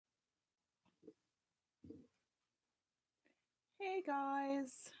Hey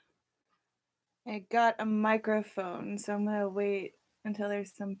guys, I got a microphone, so I'm gonna wait until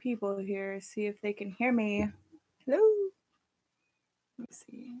there's some people here, see if they can hear me. Hello? Let me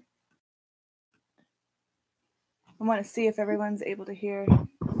see. I want to see if everyone's able to hear.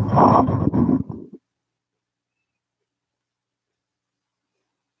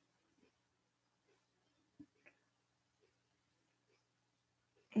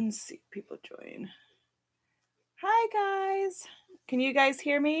 Let's see if people join. Hi guys! Can you guys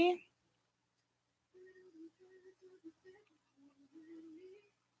hear me?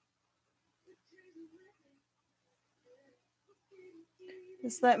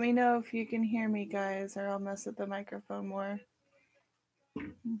 Just let me know if you can hear me, guys, or I'll mess with the microphone more.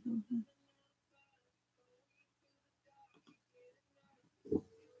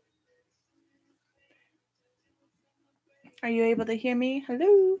 Are you able to hear me?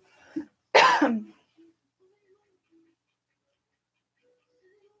 Hello?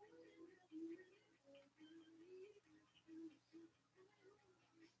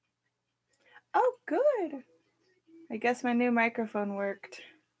 Oh, good. I guess my new microphone worked.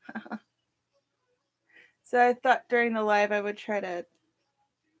 So I thought during the live I would try to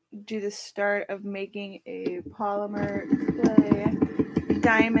do the start of making a polymer clay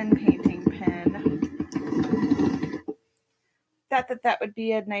diamond painting pen. Thought that would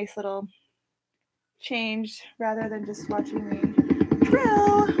be a nice little change rather than just watching me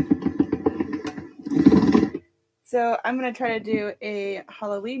drill. So I'm going to try to do a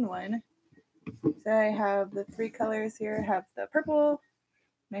Halloween one. So I have the three colors here. I have the purple,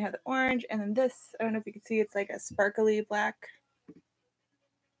 and I have the orange, and then this, I don't know if you can see, it's like a sparkly black.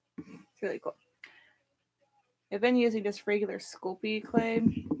 It's really cool. I've been using just regular Sculpey clay,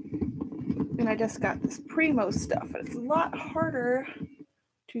 and I just got this Primo stuff, and it's a lot harder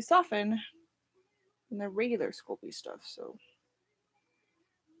to soften than the regular Sculpey stuff. So,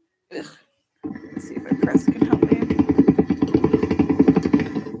 let's see if my press can help me.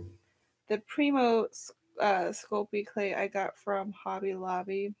 The Primo Sculpey clay I got from Hobby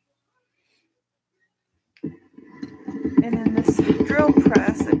Lobby. And then this drill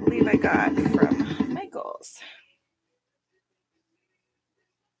press, I believe I got from Michaels.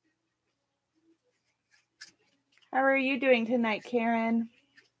 How are you doing tonight, Karen?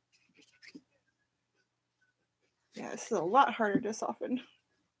 Yeah, this is a lot harder to soften.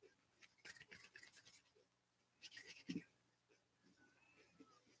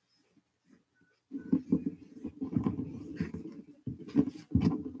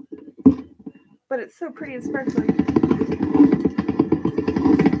 But it's so pretty and sparkly.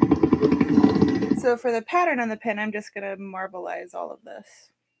 So for the pattern on the pen, I'm just going to marbleize all of this.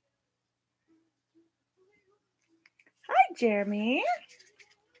 Hi, Jeremy.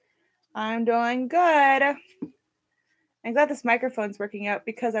 I'm doing good. I'm glad this microphone's working out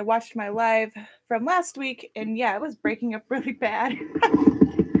because I watched my live from last week, and yeah, it was breaking up really bad.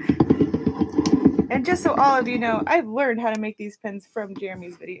 And just so all of you know, I've learned how to make these pens from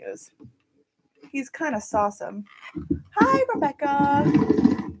Jeremy's videos. He's kind of awesome. Hi, Rebecca.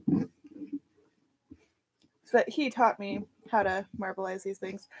 But he taught me how to marbleize these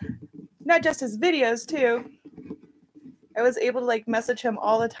things. Not just his videos, too. I was able to like message him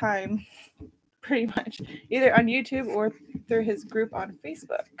all the time, pretty much, either on YouTube or through his group on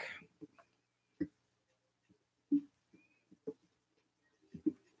Facebook.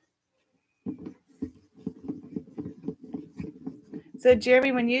 So,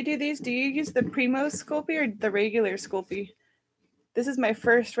 Jeremy, when you do these, do you use the Primo Sculpey or the regular Sculpey? This is my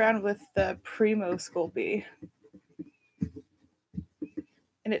first round with the Primo Sculpey.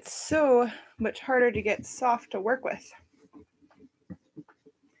 And it's so much harder to get soft to work with.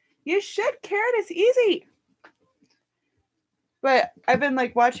 You should, Karen, it's easy. But I've been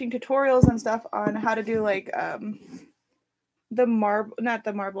like watching tutorials and stuff on how to do like the marble, not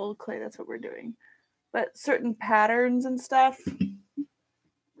the marble clay, that's what we're doing, but certain patterns and stuff.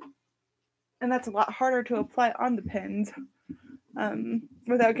 And that's a lot harder to apply on the pens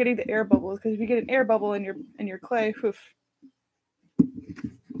without getting the air bubbles. Because if you get an air bubble in your clay, oof.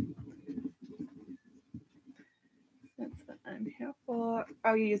 That's unhelpful.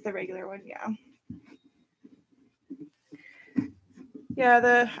 Oh, you use the regular one, yeah. Yeah,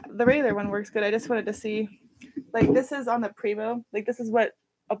 the regular one works good. I just wanted to see, like this is on the Primo. Like this is what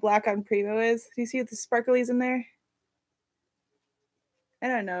a black on Primo is. Do you see the sparklies in there? I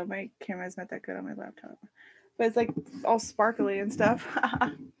don't know. My camera's not that good on my laptop, but it's like all sparkly and stuff.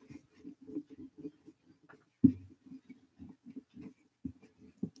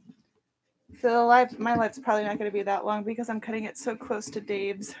 So my life's probably not going to be that long because I'm cutting it so close to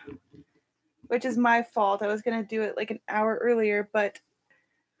Dave's. which is my fault. I was going to do it like an hour earlier, but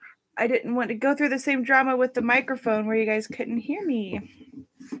I didn't want to go through the same drama with the microphone where you guys couldn't hear me.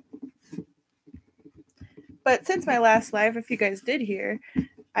 But since my last live, if you guys did hear,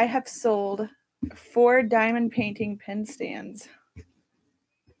 I have sold 4 diamond painting pen stands,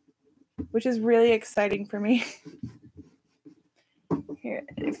 which is really exciting for me. Here,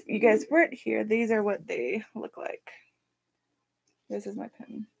 if you guys weren't here, these are what they look like. This is my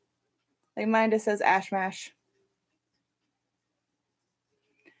pen. Like mine just says Ash Mash.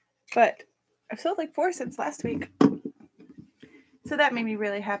 But I've sold like 4 since last week. So that made me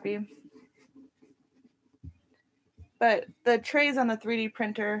really happy. But the trays on the 3D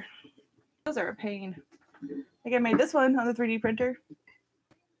printer, those are a pain. Like I made this one on the 3D printer.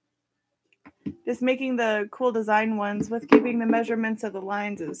 Just making the cool design ones with keeping the measurements of the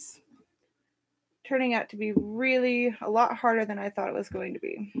lines is turning out to be really a lot harder than I thought it was going to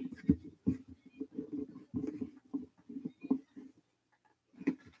be.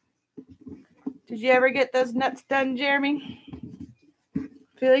 Did you ever get those nuts done, Jeremy? I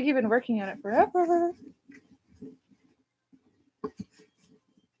feel like you've been working on it forever.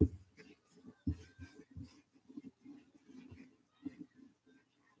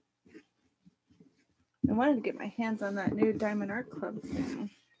 I wanted to get my hands on that new Diamond Art Club thing.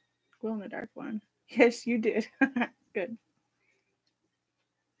 Glow in the dark one. Yes, you did. Good.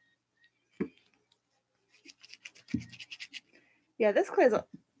 Yeah, this clay is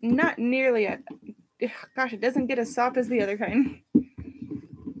not nearly gosh, it doesn't get as soft as the other kind.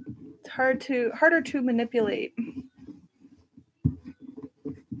 It's harder to manipulate.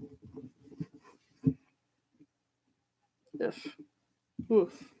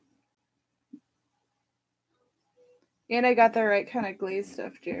 Oof. And I got the right kind of glaze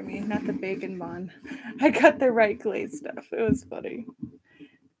stuff, Jeremy, not the bacon bond. I got the right glaze stuff. It was funny.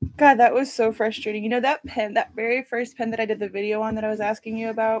 God, that was so frustrating. You know, that pen, that very first pen that I did the video on that I was asking you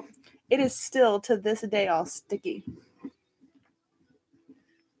about, it is still to this day all sticky.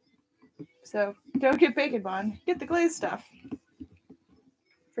 So don't get bacon bond. Get the glaze stuff.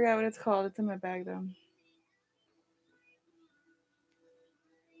 Forgot what it's called. It's in my bag though.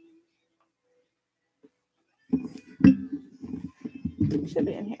 Should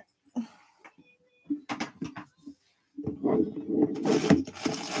be in here.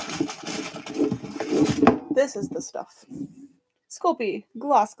 This is the stuff. Sculpey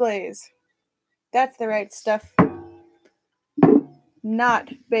Gloss Glaze. That's the right stuff. Not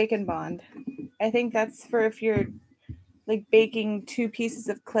bacon bond. I think that's for if you're like baking 2 pieces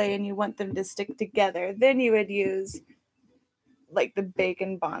of clay and you want them to stick together. Then you would use like the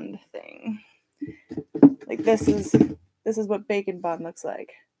bacon bond thing. Like this is what bacon bond looks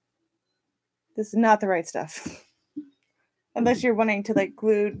like. This is not the right stuff. Unless you're wanting to like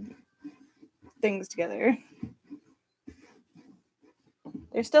glue things together.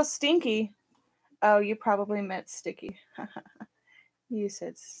 They're still stinky. Oh, you probably meant sticky. You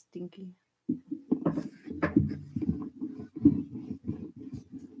said stinky.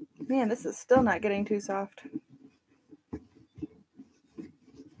 Man, this is still not getting too soft.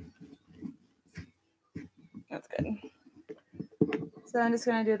 That's good. So I'm just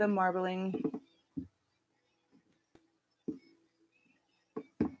going to do the marbling.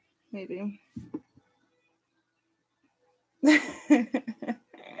 Maybe.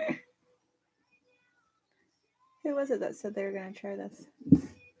 Who was it that said they were going to try this?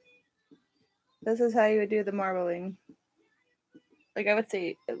 This is how you would do the marbling. Like I would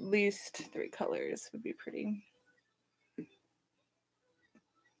say at least 3 colors would be pretty.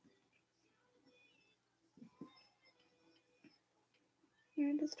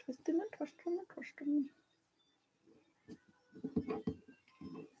 You're just twisting and twisting and twisting.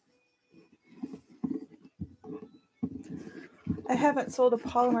 I haven't sold a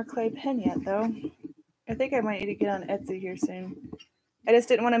polymer clay pen yet though. I think I might need to get on Etsy here soon. I just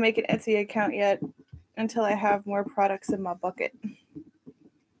didn't want to make an Etsy account yet until I have more products in my bucket.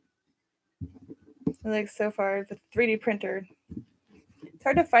 Like so far, the 3D printer. It's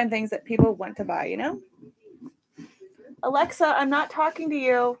hard to find things that people want to buy, you know? Alexa, I'm not talking to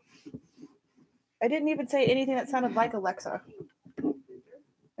you. I didn't even say anything that sounded like Alexa.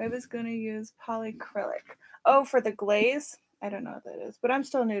 I was going to use polyacrylic. Oh, for the glaze? I don't know what that is, but I'm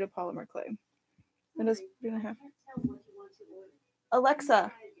still new to polymer clay. I'm just going to have...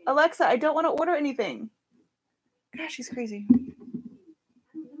 Alexa, I don't want to order anything. Gosh, she's crazy.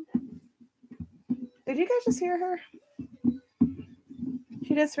 Did you guys just hear her?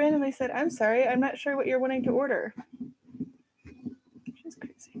 She just randomly said, I'm sorry, I'm not sure what you're wanting to order. She's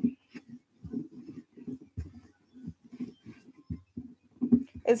crazy.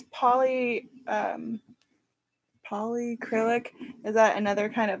 Is polyacrylic, is that another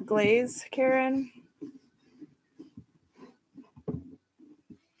kind of glaze, Karen?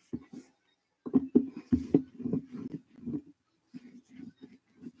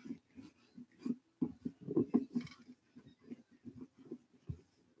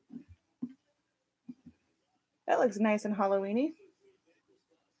 That looks nice and Halloweeny.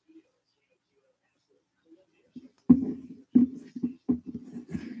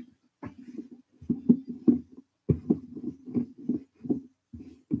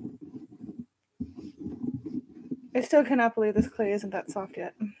 I still cannot believe this clay isn't that soft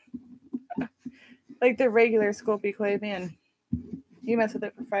yet. Like the regular Sculpey clay, man. You mess with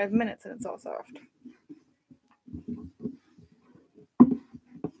it for 5 minutes and it's all soft.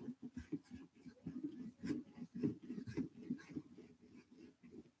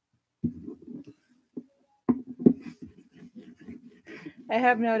 I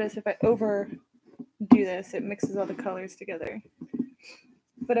have noticed if I overdo this, it mixes all the colors together.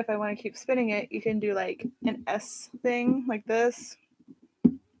 But if I want to keep spinning it, you can do like an S thing, like this.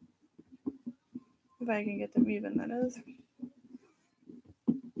 If I can get them even, that is.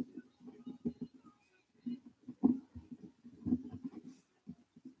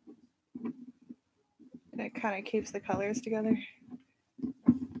 And it kind of keeps the colors together.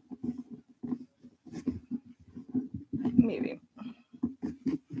 Maybe.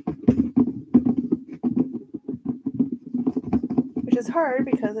 Which is hard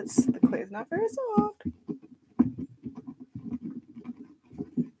because the clay is not very soft.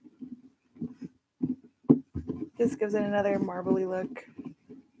 This gives it another marbly look.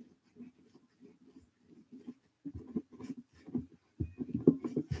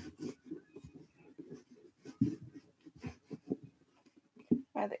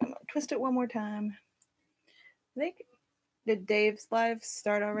 I think I'm gonna twist it one more time. Did Dave's live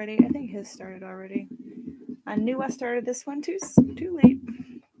start already? I think his started already. I knew I started this one too late.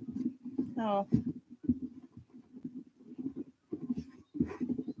 Oh.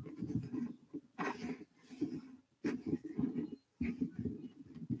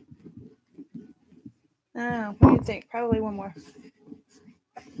 Oh, what do you think? Probably one more.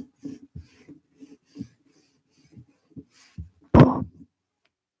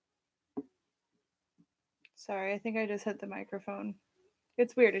 Sorry, I think I just hit the microphone.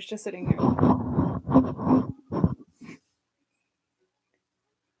 It's weird, it's just sitting there.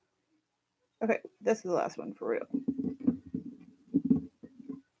 Okay, this is the last one for real.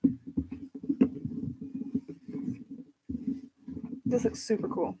 This looks super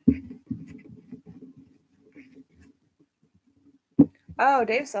cool. Oh,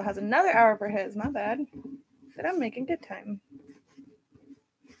 Dave still has another hour for his. My bad. But I'm making good time.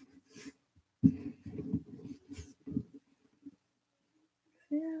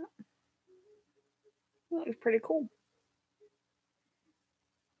 Yeah. That looks pretty cool.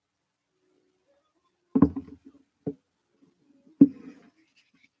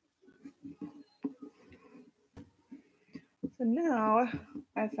 So now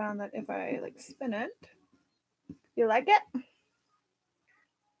I found that if I like spin it, you like it?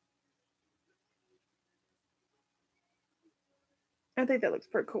 I think that looks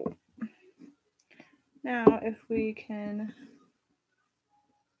pretty cool. Now if we can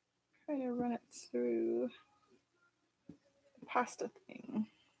try to run it through the pasta thing,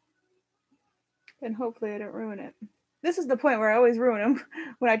 then hopefully I don't ruin it. This is the point where I always ruin them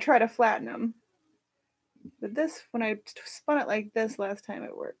when I try to flatten them. But this, when I spun it like this last time,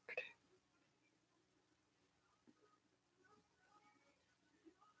 it worked.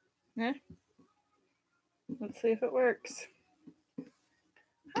 Yeah. Let's see if it works.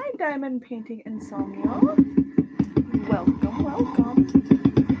 Hi, Diamond Painting Insomnia. Welcome, welcome.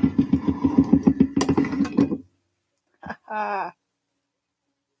 Haha.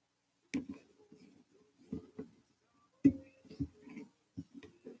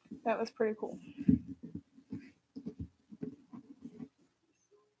 That was pretty cool.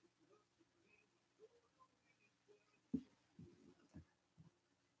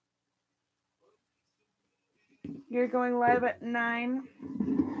 You're going live at 9.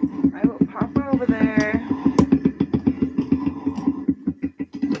 I will pop over there.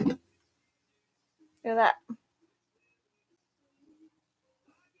 Look at that.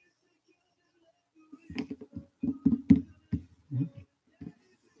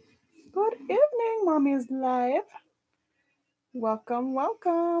 Good evening, Mommy's live. Welcome,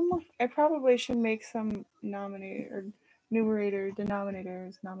 welcome. I probably should make some denominators.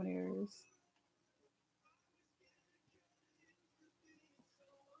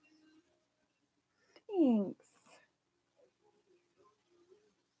 Thanks.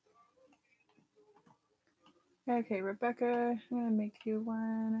 Okay, Rebecca, I'm gonna make you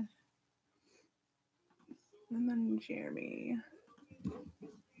one. And then Jeremy.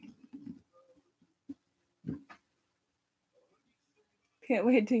 Can't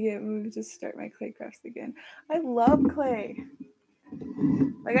wait to get moved to start my clay crafts again. I love clay.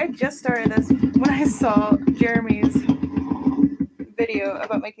 Like, I just started this when I saw Jeremy's video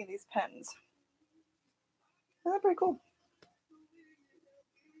about making these pens. They're pretty cool.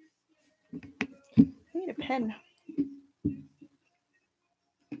 I need a pen.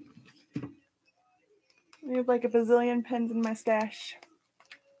 I have like a bazillion pens in my stash.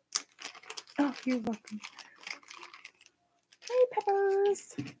 Oh, you're welcome. Hey,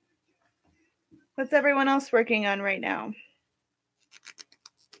 Peppers. What's everyone else working on right now?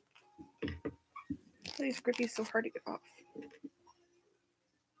 These grippies so hard to get off.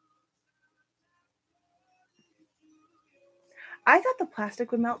 I thought the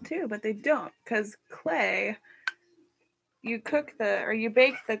plastic would melt too, but they don't, because clay, you bake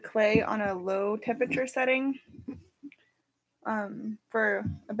the clay on a low temperature setting for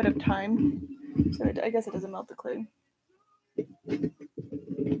a bit of time. So I guess it doesn't melt the clay.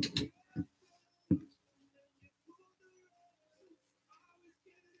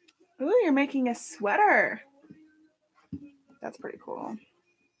 Ooh, you're making a sweater. That's pretty cool.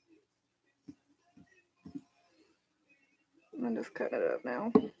 I'm gonna just cut it up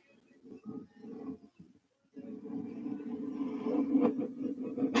now.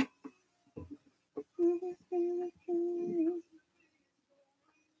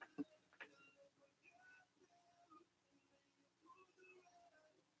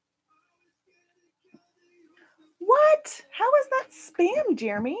 What? How is that spam,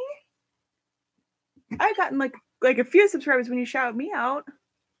 Jeremy? I've gotten like a few subscribers when you shout me out.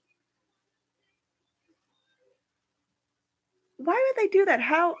 Why would they do that?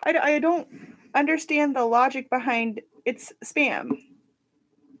 How? I don't understand the logic behind it's spam.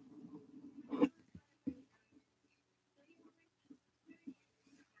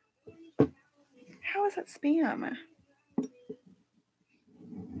 How is that spam?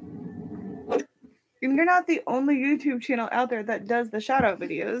 And you're not the only YouTube channel out there that does the shout out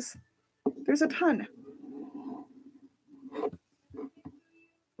videos. There's a ton.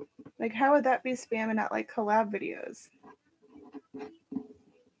 Like, how would that be spam and not like collab videos?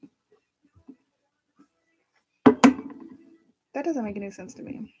 That doesn't make any sense to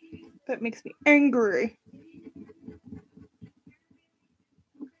me. That makes me angry.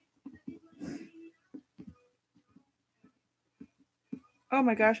 Oh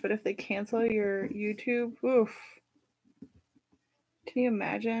my gosh, but if they cancel your YouTube, oof. Can you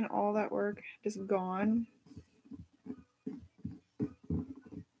imagine all that work just gone?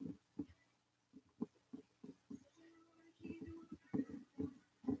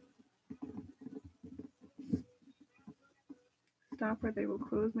 Stop or they will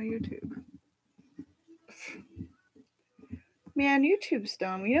close my YouTube. Man, YouTube's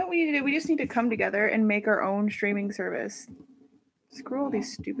dumb. You know what we need to do? We just need to come together and make our own streaming service. Screw all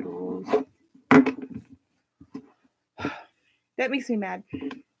these stupid rules. That makes me mad.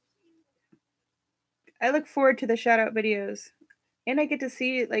 I look forward to the shout out videos. And I get to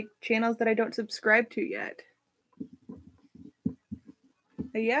see like channels that I don't subscribe to yet.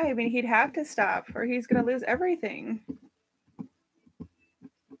 But yeah, I mean, he'd have to stop or he's going to lose everything.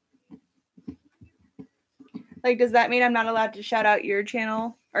 Like, does that mean I'm not allowed to shout out your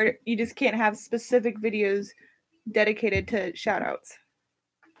channel? Or you just can't have specific videos dedicated to shout outs?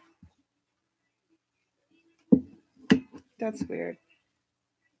 That's weird.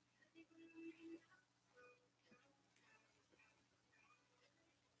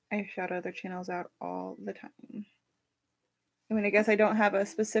 I shout other channels out all the time. I mean, I guess I don't have a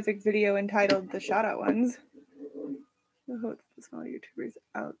specific video entitled the shout out ones. The small YouTubers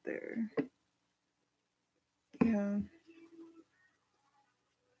out there. Yeah.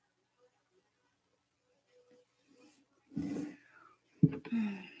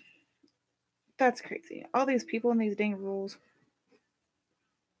 That's crazy. All these people and these dang rules.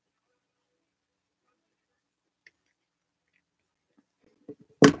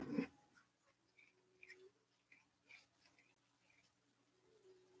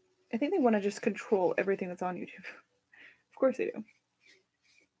 I think they want to just control everything that's on YouTube. Of course they do.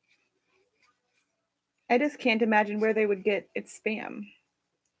 I just can't imagine where they would get it's spam.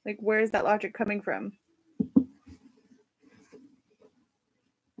 Like, where is that logic coming from?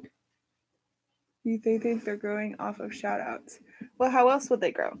 They think they're growing off of shout outs. Well, how else would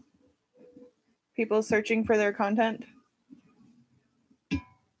they grow? People searching for their content?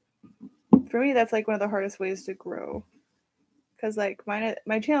 For me, that's like one of the hardest ways to grow. Because like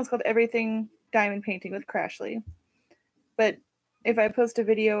my channel is called Everything diamond painting with Crashly. But if I post a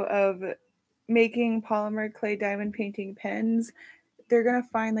video of making polymer clay diamond painting pens, they're gonna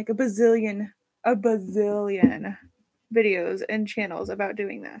find like a bazillion videos and channels about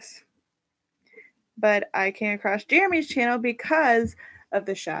doing this. But I came across Jeremy's channel because of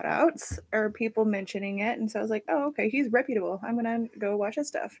the shout outs or people mentioning it. And so I was like, oh, okay, he's reputable. I'm going to go watch his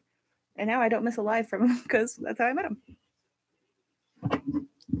stuff. And now I don't miss a live from him because that's how I met him.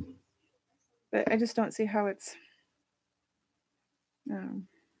 But I just don't see how it's.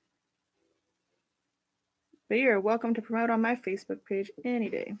 But you're welcome to promote on my Facebook page any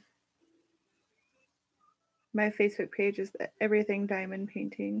day. My Facebook page is the Everything Diamond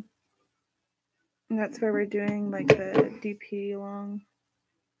Painting. And that's where we're doing like the DP long.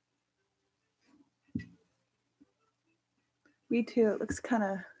 Me too. It looks kind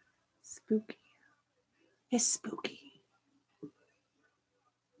of spooky. It's spooky.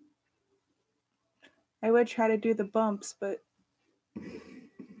 I would try to do the bumps, but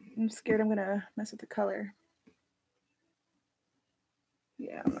I'm scared I'm going to mess with the color.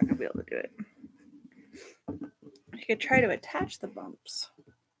 Yeah, I'm not going to be able to do it. I could try to attach the bumps.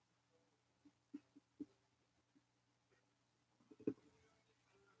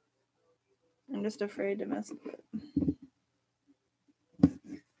 I'm just afraid to mess with it.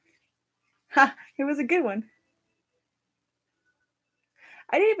 Ha! It was a good one.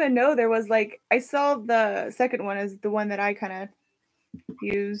 I didn't even know there was like, I saw the second one as the one that I kind of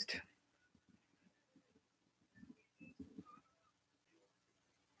used.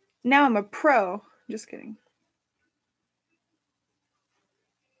 Now I'm a pro. Just kidding.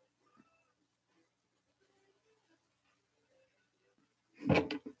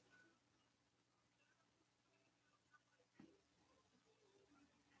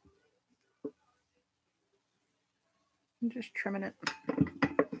 I'm just trimming it.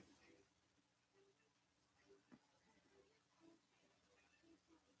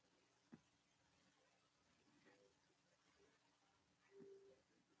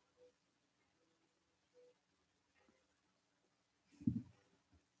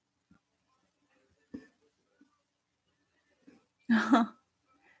 I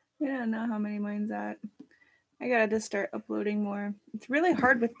don't know how many mine's at. I gotta just start uploading more. It's really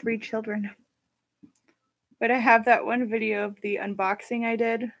hard with 3 children. But I have that one video of the unboxing I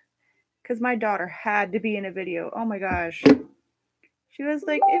did because my daughter had to be in a video. Oh my gosh. She was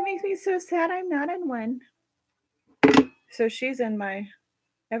like, it makes me so sad I'm not in one. So she's in my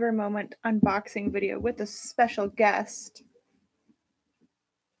Ever Moment unboxing video with a special guest.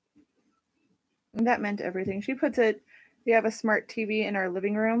 And that meant everything. She puts it, we have a smart TV in our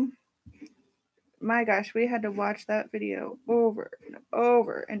living room. My gosh, we had to watch that video over and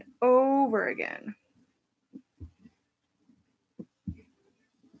over and over again.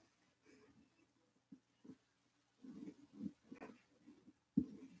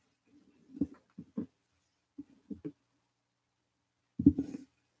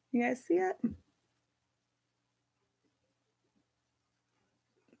 You guys see it?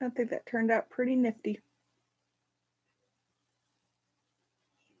 I think that turned out pretty nifty.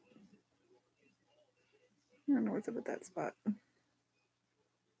 I don't know what's up with that spot.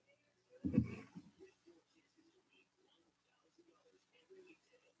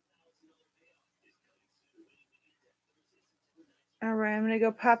 All right, I'm going to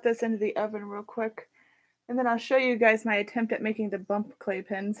go pop this into the oven real quick. And then I'll show you guys my attempt at making the bump clay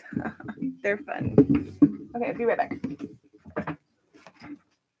pins. They're fun. Okay, I'll be right back.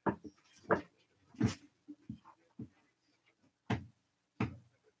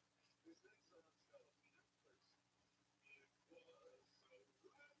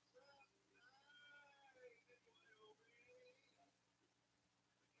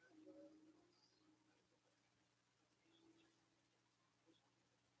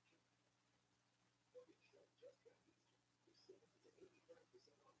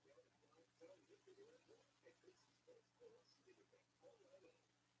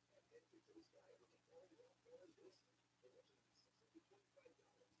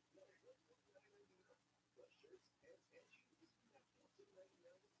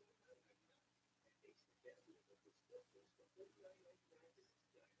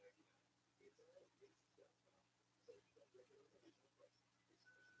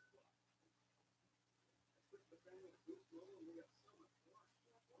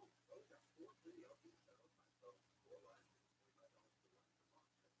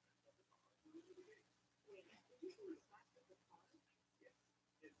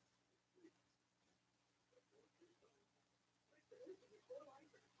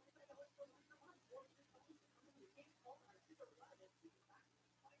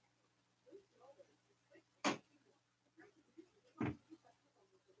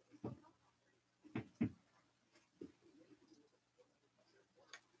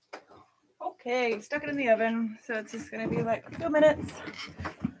 Okay, stuck it in the oven, so it's just gonna be like 2 minutes.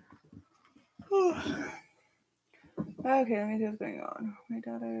 Okay, let me see what's going on. My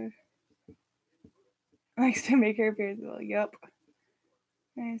daughter likes to make her appearance well. Yup.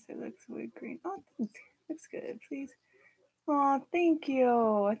 Nice, it looks wood green. Oh, thanks. Looks good, please. Oh, thank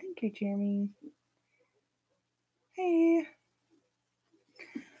you. Thank you, Jeremy. Hey.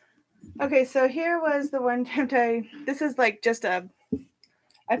 Okay, so here was the one time this is like just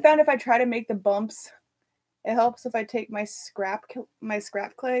I found if I try to make the bumps, it helps if I take my scrap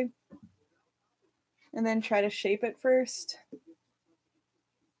clay and then try to shape it first.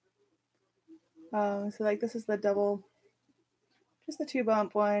 So like this is the double, just the 2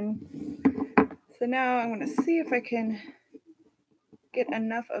 bump one. So now I'm going to see if I can get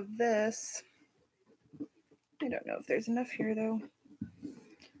enough of this. I don't know if there's enough here though.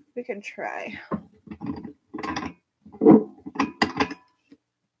 We can try.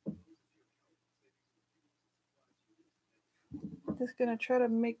 Just gonna try to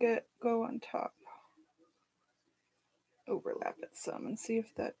make it go on top. Overlap it some and see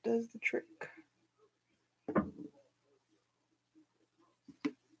if that does the trick.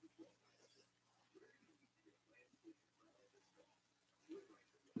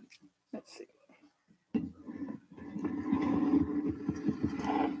 Let's see.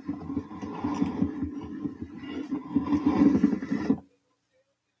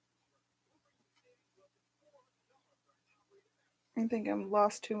 I think I'm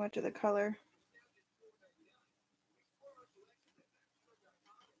lost too much of the color.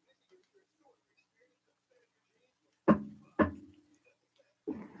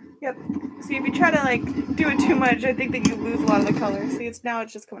 Yep. See, if you try to like do it too much, I think that you lose a lot of the color. See, it's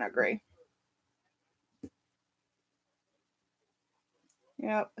just coming out gray.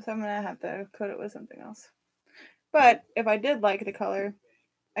 Yep. So I'm gonna have to coat it with something else. But if I did like the color,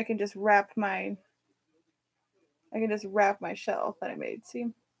 I can just wrap my shell that I made.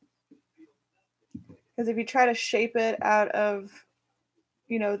 See? Because if you try to shape it out of,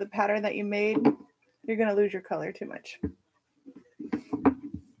 the pattern that you made, you're gonna lose your color too much.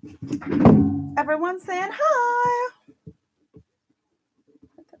 Everyone's saying hi.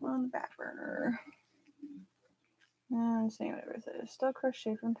 Put that on the back burner. And saying whatever it says. Still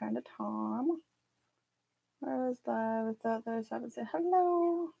crochet from time to time. Where was that? Without those, I would say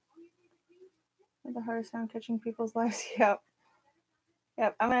hello. The hardest time catching people's lives. Yep.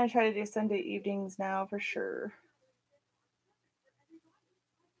 I'm gonna try to do Sunday evenings now for sure.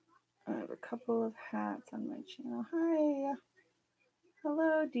 I have a couple of hats on my channel. Hi.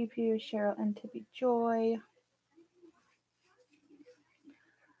 Hello, DP, Cheryl, and Tippy Joy.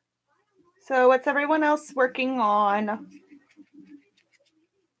 So what's everyone else working on?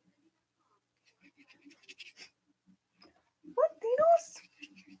 What,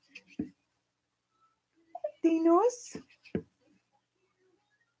 Dinos?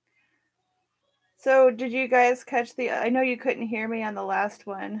 So did you guys catch I know you couldn't hear me on the last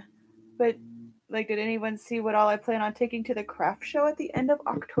one, but like, did anyone see what all I plan on taking to the craft show at the end of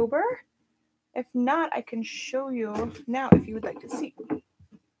October? If not, I can show you now if you would like to see.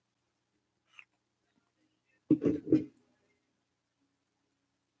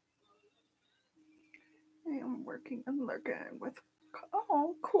 I am working and lurking with,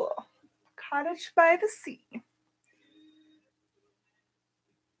 oh, cool. Cottage by the Sea.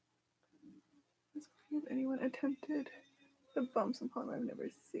 Has anyone attempted the bumps and polymer? I've never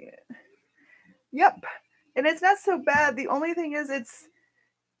seen it. Yep. And it's not so bad. The only thing is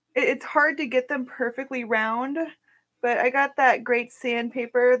it's hard to get them perfectly round, but I got that great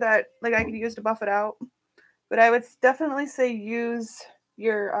sandpaper that like I could use to buff it out. But I would definitely say use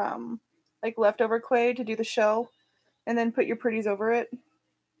your like leftover clay to do the shell and then put your pretties over it.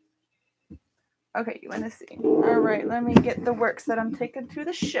 Okay, you want to see. All right, let me get the works that I'm taking to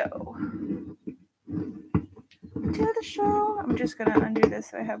the show. I'm just going to undo this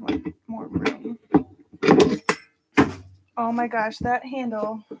so I have more room. Oh my gosh, that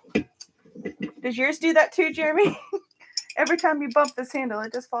handle. Does yours do that too, Jeremy? Every time you bump this handle,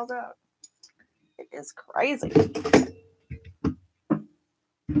 it just falls out. It is crazy.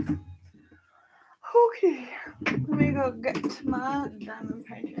 Okay, let me go get my diamond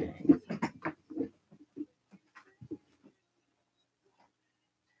painting.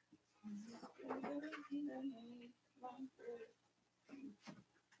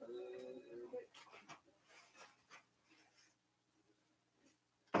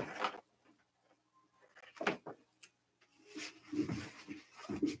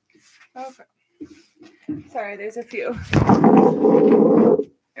 Okay. Sorry, there's a few.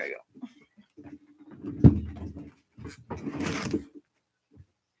 There we go.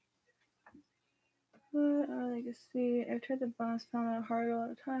 see, I've tried the boss found it harder all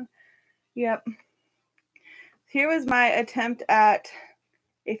the time. Yep. Here was my attempt at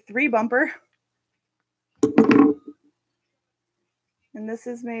a 3 bumper. And this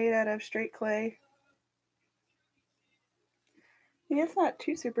is made out of straight clay. Yeah, it's not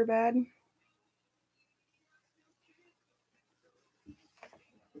too super bad.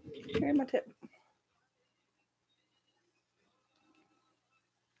 Here's my tip.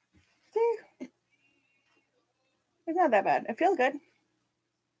 See? It's not that bad. It feels good.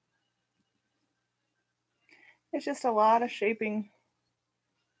 It's just a lot of shaping.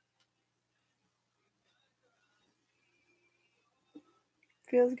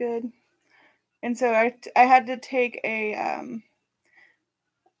 Feels good. And so I had to take a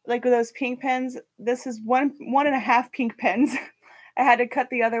like with those pink pens. This is one and a half pink pens. I had to cut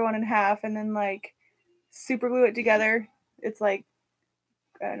the other one in half and then like super glue it together. It's like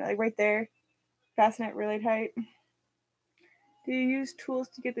I don't know, like right there. Fasten it really tight. Do you use tools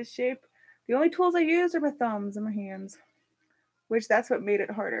to get the shape? The only tools I use are my thumbs and my hands, which that's what made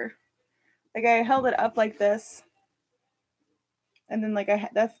it harder. Like I held it up like this, and then like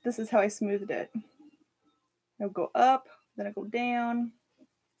this is how I smoothed it. I'll go up, then I go down,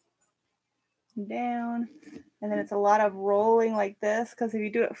 down, and then it's a lot of rolling like this, because if you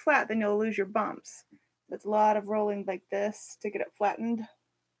do it flat, then you'll lose your bumps. So it's a lot of rolling like this to get it flattened.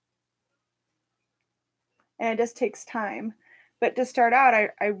 And it just takes time. But to start out,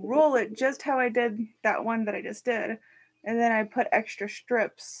 I roll it just how I did that one that I just did. And then I put extra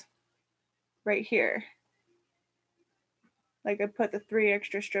strips right here. Like I put the 3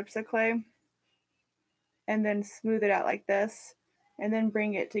 extra strips of clay and then smooth it out like this and then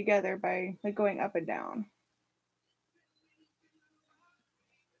bring it together by like going up and down.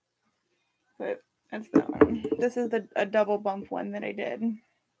 But that's that one. This is a double bump one that I did.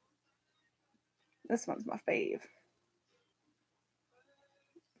 This one's my fave.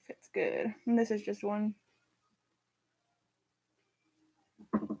 Fits good. And this is just one.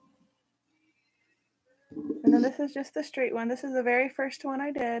 And then this is just the straight one. This is the very first one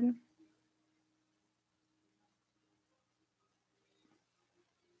I did.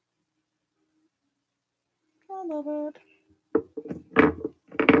 I love it.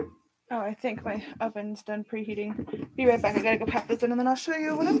 Oh, I think my oven's done preheating. Be right back. I gotta go pack this in and then I'll show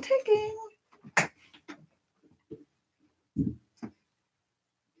you what I'm taking.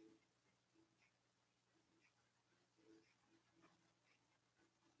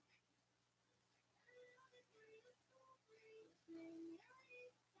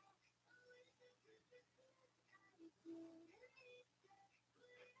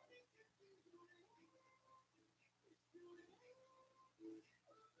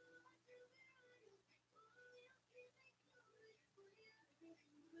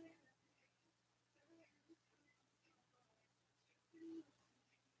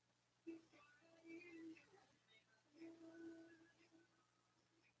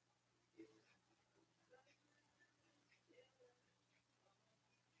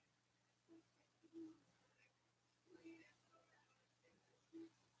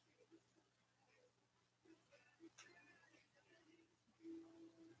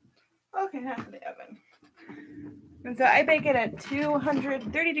 Okay, now for the oven. And so I bake it at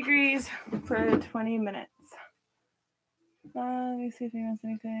 230 degrees for 20 minutes. Let me see if he wants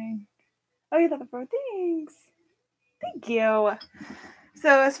anything. Oh, you thought the four things. Thank you.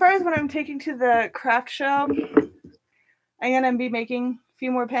 So as far as what I'm taking to the craft show, I'm going to be making a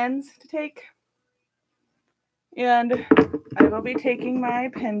few more pens to take. And I will be taking my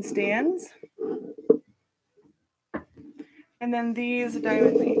pen stands. And then these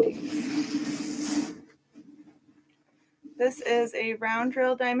diamond paintings. This is a round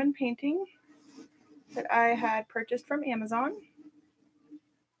drill diamond painting that I had purchased from Amazon.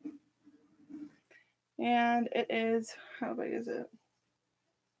 And it is, how big is it?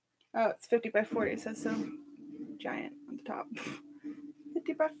 Oh, it's 50 by 40. It says so giant on the top.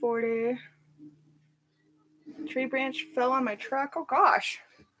 50 by 40. Tree branch fell on my truck. Oh gosh.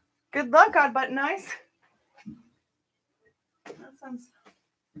 Good luck, Odd Button Eyes. That sounds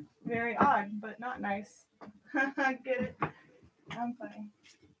very odd, but not nice. Get it? I'm funny.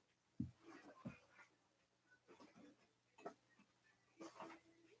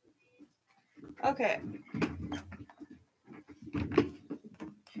 Okay.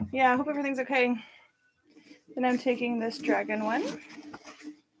 Yeah, I hope everything's okay. Then I'm taking this dragon one.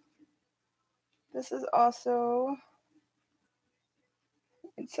 This is also,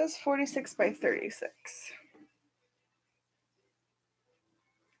 it says 46 by 36.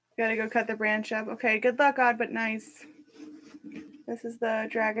 Gotta go cut the branch up. Okay, good luck, Odd but nice. This is the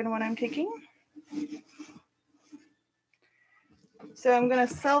dragon one I'm taking. So I'm going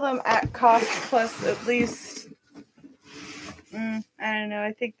to sell them at cost plus at least, I don't know,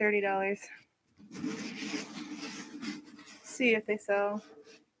 I think $30. See if they sell.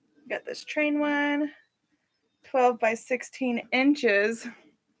 Got this train one, 12 by 16 inches.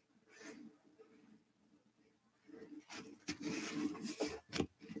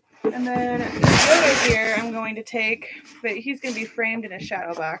 And then Yoda here I'm going to take, but he's going to be framed in a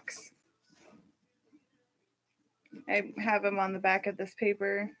shadow box. I have him on the back of this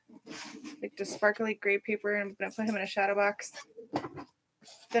paper, like just sparkly gray paper, and I'm going to put him in a shadow box.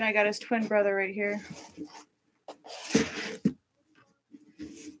 Then I got his twin brother right here.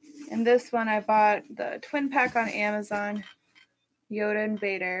 And this one I bought the twin pack on Amazon, Yoda and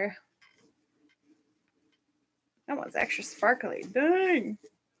Vader. That one's extra sparkly. Dang!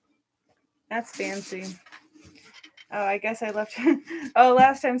 That's fancy. Oh, I guess I left. Oh,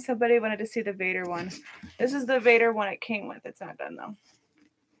 last time somebody wanted to see the Vader one. This is the Vader one it came with. It's not done though.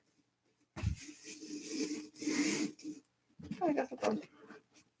 Oh, I guess that's all.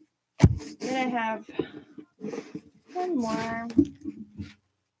 Then I have one more.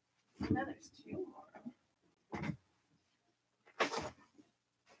 Now there's two more.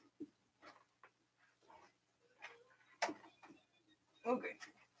 Okay.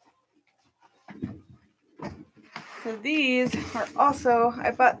 So these are also,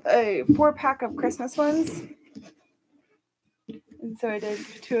 I bought a 4-pack of Christmas ones. And so I did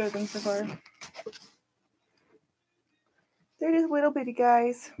 2 of them so far. They're just little bitty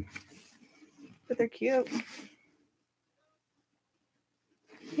guys. But they're cute.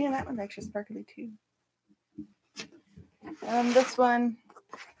 Yeah, that one's extra sparkly too. This one,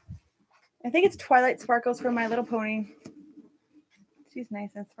 I think it's Twilight Sparkles for My Little Pony. She's nice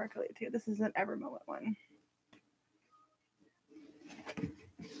and sparkly too. This is an Evermoment one.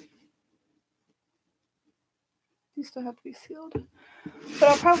 These still have to be sealed. But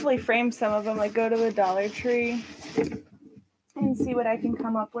I'll probably frame some of them, like go to the Dollar Tree and see what I can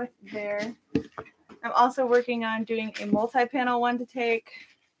come up with there. I'm also working on doing a multi-panel one to take.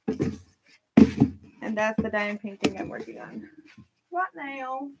 And that's the diamond painting I'm working on. What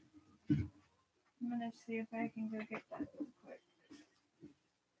now? I'm going to see if I can go get that real quick.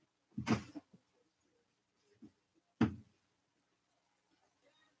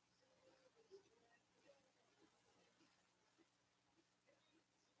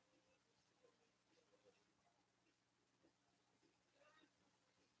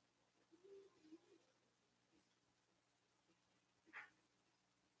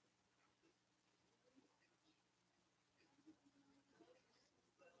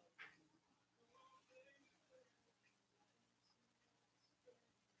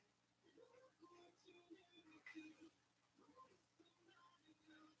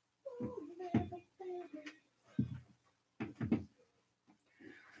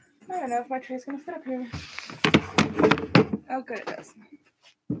 I don't know if my tray's going to fit up here. Oh, good, it does.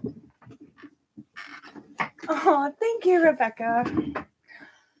 Oh, thank you, Rebecca.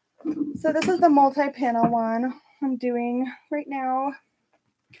 So this is the multi-panel one I'm doing right now.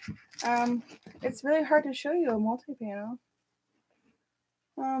 It's really hard to show you a multi-panel.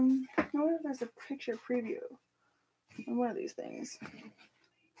 I wonder if there's a picture preview on one of these things.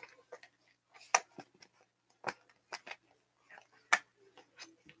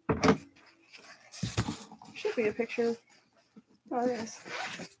 Should be a picture. Oh, there it is.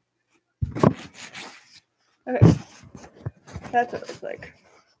 Okay. That's what it looks like.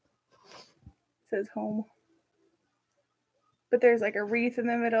 It says home. But there's like a wreath in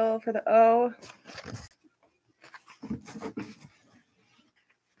the middle for the O.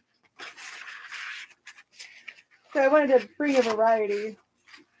 So I wanted to bring a variety.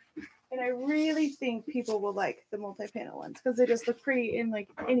 And I really think people will like the multi-panel ones because they just look pretty in like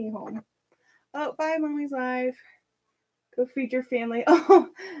any home. Oh, bye, Mommy's Live. Go feed your family. Oh,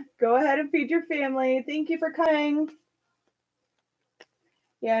 go ahead and feed your family. Thank you for coming.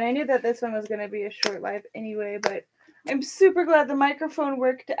 Yeah, and I knew that this one was going to be a short live anyway, but I'm super glad the microphone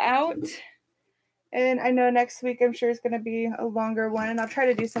worked out. And I know next week I'm sure it's going to be a longer one, and I'll try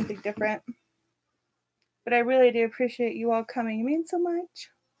to do something different. But I really do appreciate you all coming. It means so much.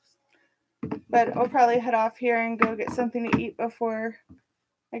 But I'll probably head off here and go get something to eat before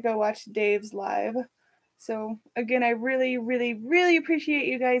I go watch Dave's live. So again, I really, really, really appreciate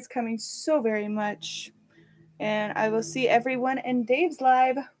you guys coming so very much. And I will see everyone in Dave's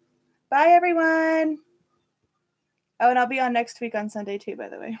live. Bye, everyone. Oh, and I'll be on next week on Sunday too, by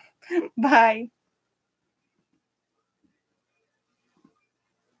the way. Bye.